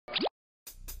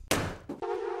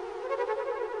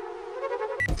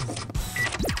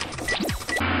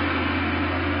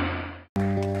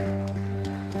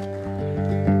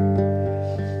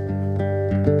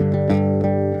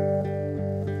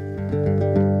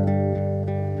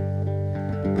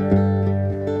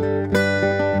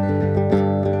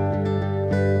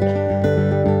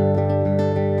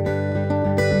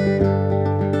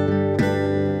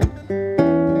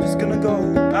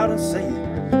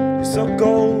So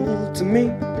cold to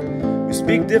me. We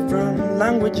speak different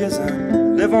languages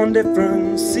and live on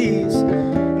different seas,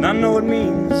 and I know it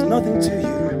means nothing to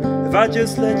you if I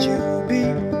just let you be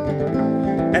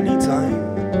anytime.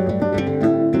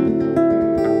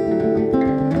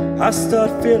 I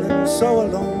start feeling so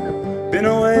alone, been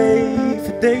away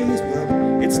for days, but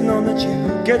it's known that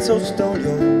you get so stoned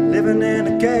you're living in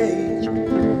a cage.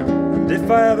 And if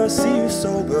I ever see you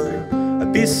sober,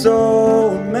 I'd be so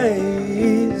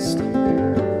amazed.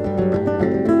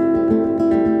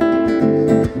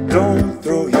 Don't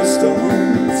throw your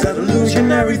stones at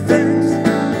illusionary things,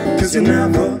 'cause you're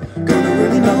never gonna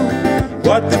really know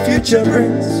what the future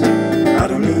brings. I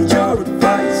don't need your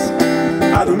advice,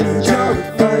 I don't need your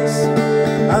advice,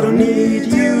 I don't need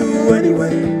you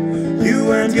anyway,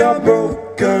 you and your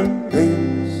broken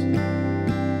wings.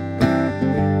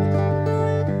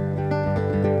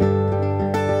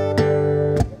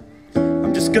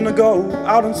 I'm just gonna go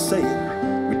out and say it,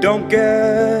 we don't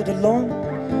get along.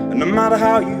 And no matter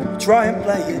how you try and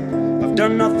play it, I've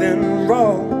done nothing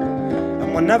wrong.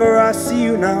 And whenever I see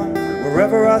you now,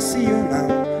 wherever I see you now,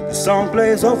 the song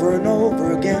plays over and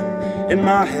over again in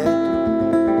my head.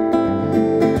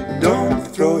 Don't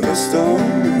throw your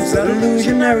stones at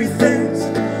illusionary things,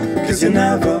 'cause you're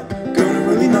never gonna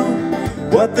really know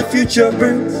what the future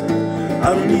brings. I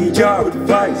don't need your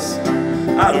advice,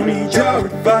 I don't need your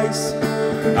advice,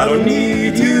 I don't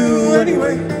need you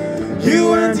anyway,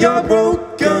 you and your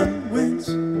broken wings.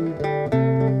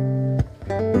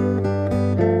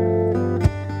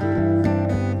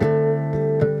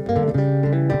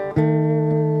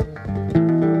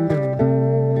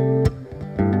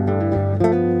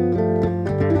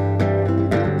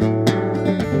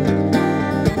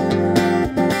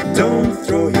 Don't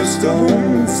throw your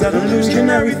stones at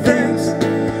illusionary things,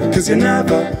 'cause you're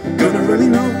never gonna really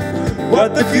know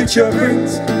what the future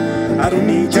brings. I don't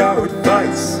need your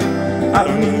advice, I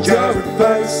don't need your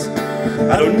advice,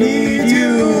 I don't need you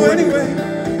anyway,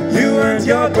 you and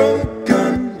your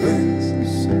broken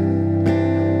wings.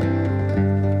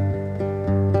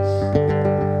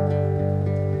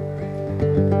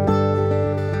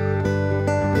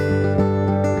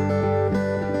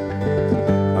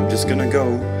 I'm just gonna go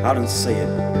out and say it,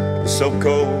 it's so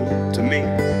cold to me.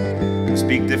 We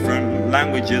speak different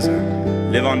languages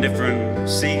and live on different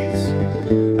seas,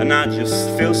 and I just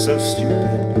feel so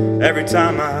stupid every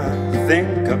time I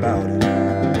think about it.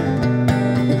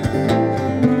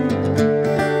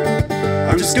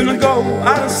 I'm just gonna go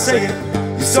out and say it,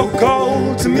 you're so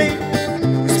cold to me.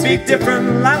 We speak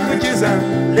different languages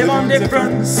and live on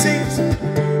different seas,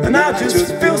 and I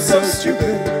just feel so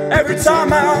stupid every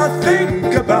time I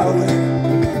think about it.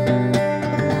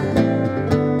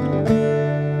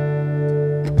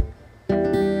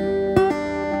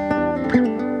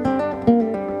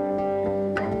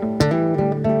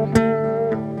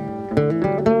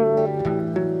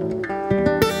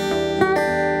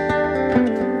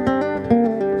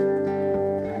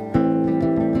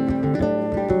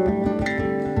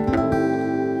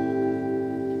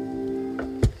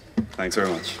 Thanks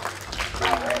very much.